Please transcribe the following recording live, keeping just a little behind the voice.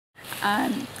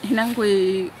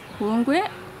hinangui hungwe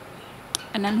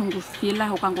anan hungu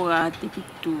fila hukango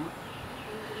tipitu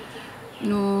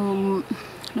no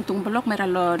tungbolok mera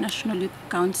lo National Youth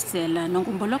Council no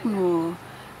tungbolok no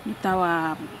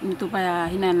tawa nitupa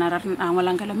hinanarar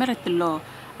walangkalo mera tilo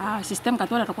sistem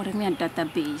katwala rekornya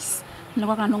database no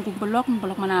ka nong tungbolok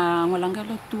mana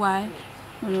walangkalo tuai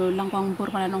langkwang bur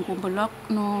mana nong tungbolok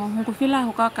no hungu fila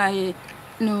hukakai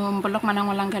no bolok mana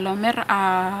walangkalo mer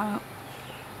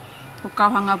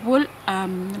Ukau hangapul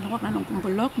lawak na nung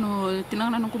kumbulok no tinang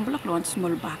na nung kumbulok lo one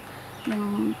small bag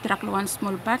no tirak lo one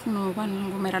small bag no one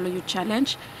gumera lo youth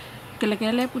challenge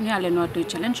kele punya le no to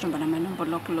challenge no bana nung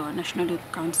bolok lo National Youth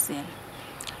Council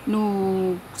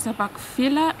no sapak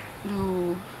fila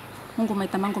no hungu mai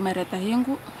tamang gumera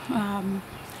tahingu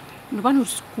no ban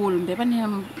school be ban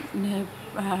ne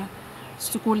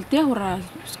school te ora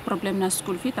problem na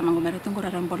school fee tamang gumera tungo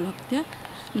ran bolok te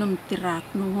num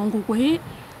tirak no hungu ko hi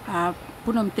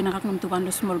punom tinakak nung tuban lo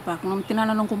small bag nung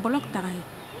tinana nung kumpulok takay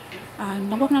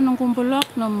nagwak na nung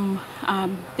kumpulok nung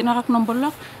tinakak nung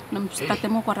bulok nung state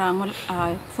mo karang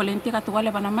volunteer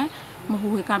katuwale ba naman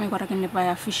mahuhi kami karakin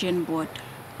pa fishing boat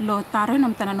lo taro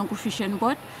nung tanan nung fishing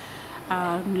boat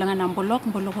langan ng bulok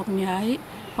kog niyay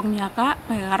pag niyaka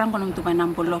karang ko nung tuban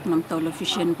ng bulok nung tolo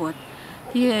fishing boat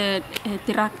hiye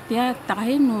tirak tiya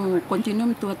takay nung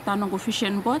continuum tuwa tanong ko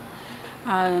fishing boat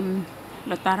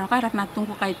lo taro ka rat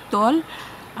natungko kay tol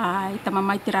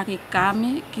itamamay tiraki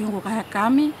kami kiyungko kaya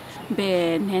kami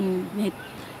be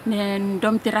nen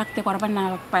dom tirak te korban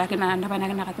na payakin na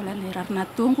nakatulad rat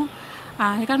natungko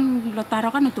ikan lo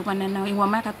taro ka nutupan na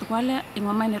ingwamay katukwale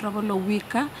ingwamay ni robo lo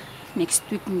wika next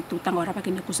week tutang ora pa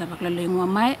kinakusabak lalo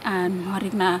ingwamay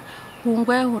harik na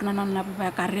hungwe hurna na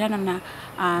papakarya na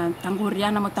tangguria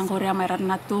na mo tangguria may rat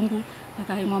natungko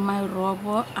kaya ingwamay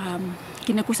robo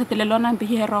kinakusa tilelona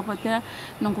bihi robo te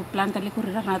nungku planta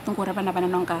likurira natungko ora pa na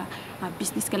nong ka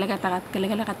business kalaga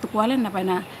katukwale na pa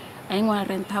na aingwa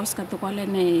rent house katukwale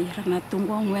ne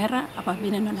ranatungko ngwera apa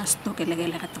bine no na stock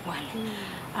kalaga katukwale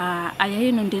ayayi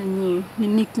no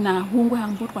ninik na hungwe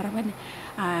hambur para pa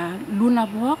luna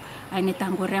bok ay ni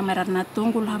tanggoria merat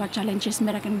natungko haba challenges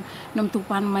merakin num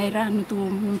tupan mayra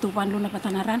num tupan luna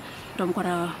patanaran dom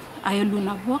kora ayo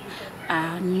luna bok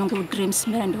nungku dreams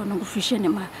meran do nungku vision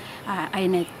ma ay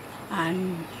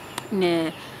ne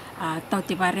tau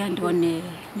tibarian do ne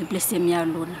blesemia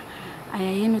luna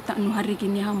ayayi no hari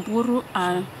kini hamburu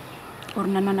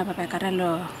orna na papakara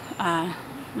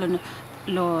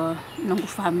lo nungku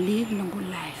family nungku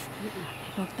life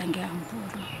bok tangga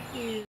hamburu